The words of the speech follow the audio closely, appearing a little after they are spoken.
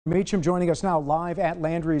Meacham joining us now live at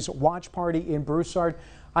Landry's watch party in Broussard.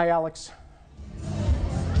 Hi, Alex.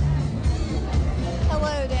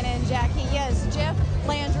 Hello, Dan and Jackie. Yes, Jeff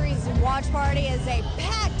Landry's watch party is a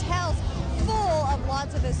packed house full of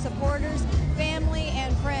lots of his supporters, family,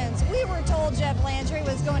 and friends. We were told Jeff Landry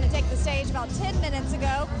was going to take the stage about 10 minutes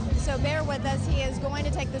ago, so bear with us. He is going to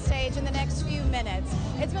take the stage in the next few minutes.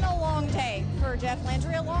 It's been a long day for Jeff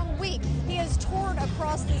Landry, a long week. He has toured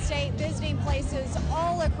across the state, visiting places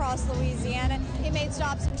all across Louisiana. He made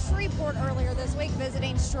stops in Shreveport earlier this week,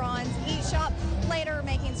 visiting Strawn's Eat Shop, later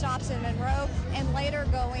making stops in Monroe, and later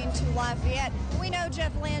going to Lafayette. We know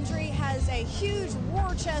Jeff Landry has a huge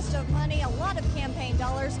war chest of money, a lot of campaign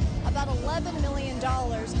dollars, about $11 million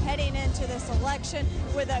heading into this election,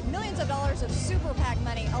 with millions of dollars of super PAC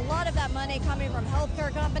money. A lot of that money coming from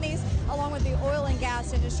healthcare companies, along with the oil and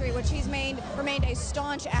gas industry, which he's remained a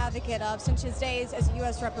staunch advocate of since his days as a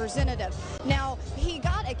U.S. representative. Now, he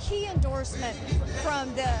got a key endorsement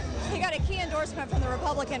from the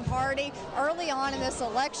Republican Party early on in this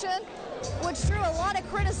election, which drew a lot of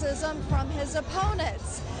criticism from his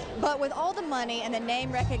opponents. But with all the money and the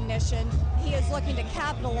name recognition, he is looking to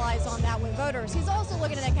capitalize on that with voters. He's also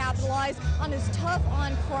looking to capitalize on his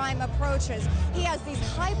tough-on-crime approaches. He has these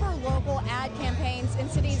hyper-local ad campaigns in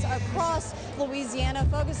cities across Louisiana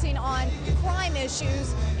focusing on crime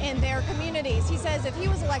issues in their communities. He says if he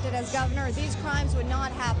was elected as governor, these crimes would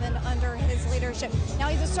not happen under his leadership. Now,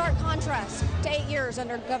 he's a stark contrast to 8 years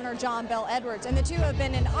under Governor John Bel Edwards, and the two have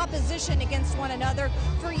been in opposition against one another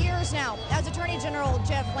for years now. As Attorney General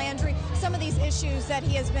Jeff Landry, some of these issues that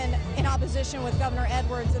he has been in opposition with Governor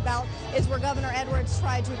Edwards about is where Governor Edwards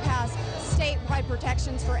tried to pass statewide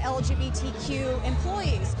protections for LGBTQ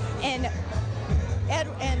employees, and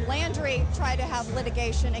Landry tried to have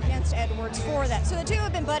litigation against Edwards for that. So the two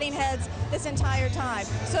have been butting heads this entire time.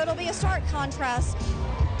 So it'll be a stark contrast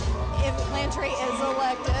if Landry is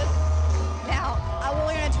elected. Now,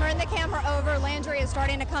 we're going to turn the camera over. Landry is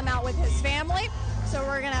starting to come out with his family. So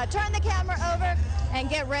we're going to turn the camera over and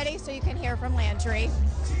get ready so you can hear from Landry.